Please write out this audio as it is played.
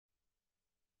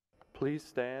Please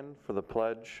stand for the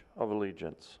Pledge of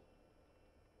Allegiance.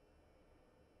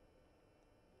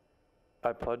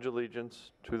 I pledge allegiance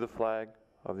to the flag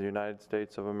of the United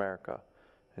States of America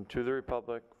and to the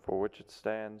republic for which it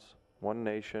stands, one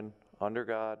nation, under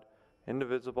God,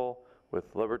 indivisible,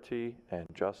 with liberty and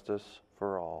justice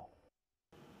for all.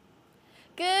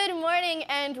 Good morning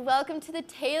and welcome to the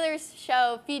Taylor's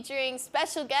Show featuring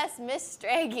special guest Miss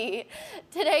Straggy.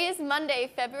 Today is Monday,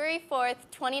 February 4th,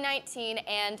 2019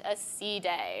 and a C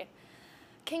Day.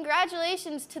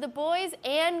 Congratulations to the boys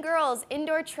and girls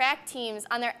indoor track teams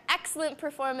on their excellent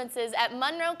performances at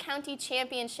Monroe County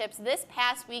Championships this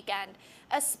past weekend,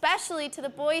 especially to the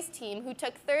boys team who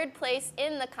took third place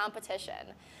in the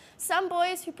competition. Some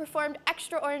boys who performed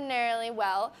extraordinarily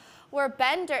well were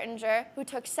Ben Dertinger, who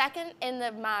took second in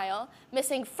the mile,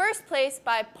 missing first place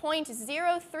by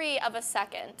 .03 of a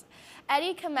second.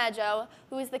 Eddie Camejo,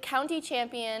 who is the county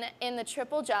champion in the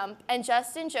triple jump, and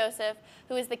Justin Joseph,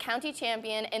 who is the county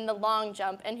champion in the long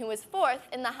jump and who was fourth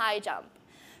in the high jump.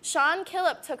 Sean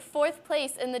Killip took fourth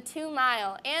place in the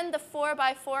 2-mile and the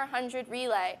 4x400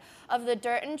 relay of the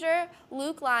Dertinger,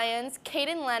 Luke Lyons,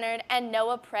 Caden Leonard, and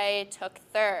Noah Prey took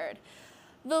third.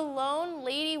 The lone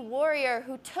lady warrior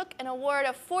who took an award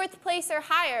of fourth place or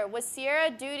higher was Sierra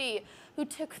Duty, who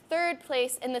took third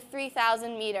place in the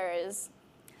 3,000 meters.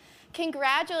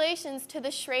 Congratulations to the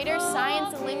Schrader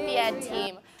Science Olympiad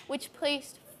team, which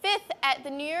placed fifth at the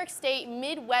New York State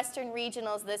Midwestern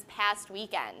Regionals this past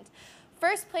weekend.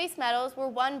 First place medals were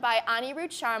won by Anirudh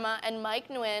Sharma and Mike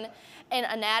Nguyen in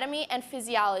Anatomy and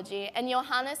Physiology, and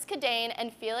Johannes Kadane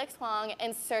and Felix Huang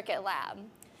in Circuit Lab.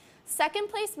 Second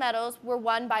place medals were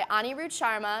won by Anirudh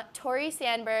Sharma, Tori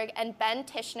Sandberg, and Ben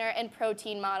Tishner in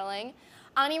Protein Modeling,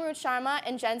 Anirudh Sharma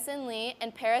and Jensen Lee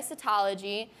in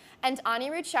Parasitology, and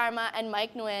Anirudh Sharma and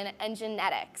Mike Nguyen in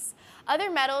Genetics. Other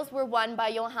medals were won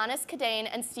by Johannes Kadane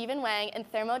and Stephen Wang in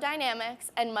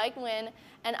Thermodynamics, and Mike Nguyen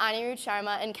and Anirudh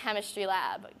Sharma in Chemistry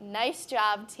Lab. Nice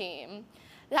job, team.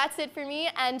 That's it for me,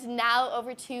 and now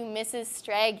over to Mrs.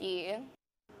 Straggy.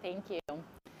 Thank you.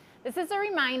 This is a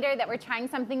reminder that we're trying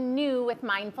something new with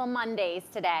Mindful Mondays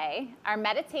today. Our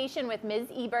meditation with Ms.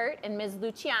 Ebert and Ms.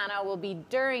 Luciano will be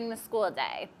during the school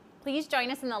day. Please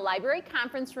join us in the library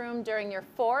conference room during your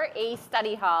 4A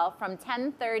study hall from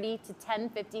 10:30 to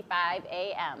 10:55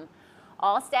 a.m.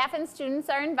 All staff and students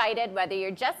are invited, whether you're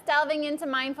just delving into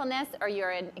mindfulness or you're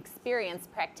an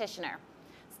experienced practitioner.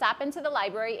 Stop into the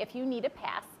library if you need a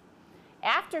pass.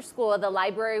 After school, the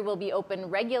library will be open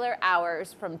regular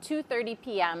hours from 2:30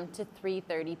 p.m. to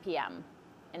 3:30 p.m.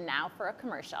 And now for a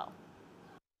commercial.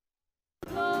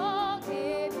 Blow,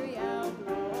 Gabriel,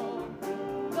 blow.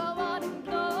 Go on and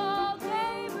blow,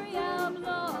 Gabriel,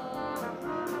 blow.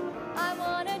 I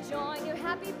want to join your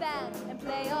happy band and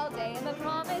play all day in the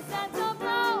promised land. So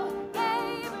blow,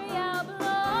 Gabriel,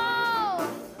 blow.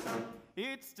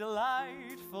 It's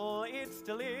delightful, it's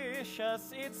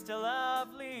delicious, it's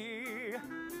lovely.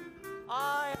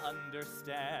 I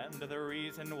understand the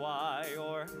reason why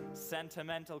you're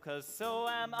sentimental, 'cause so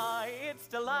am I. It's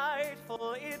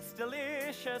delightful, it's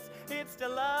delicious, it's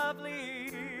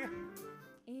lovely.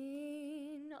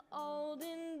 In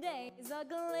olden days, a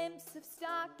glimpse of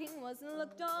stocking wasn't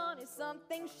looked on as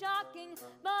something shocking,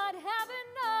 but heaven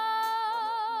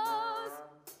knows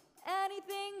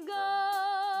anything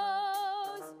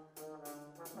goes.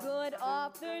 Good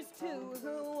authors too,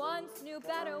 who once knew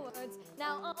better words,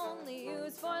 now only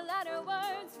use four-letter words.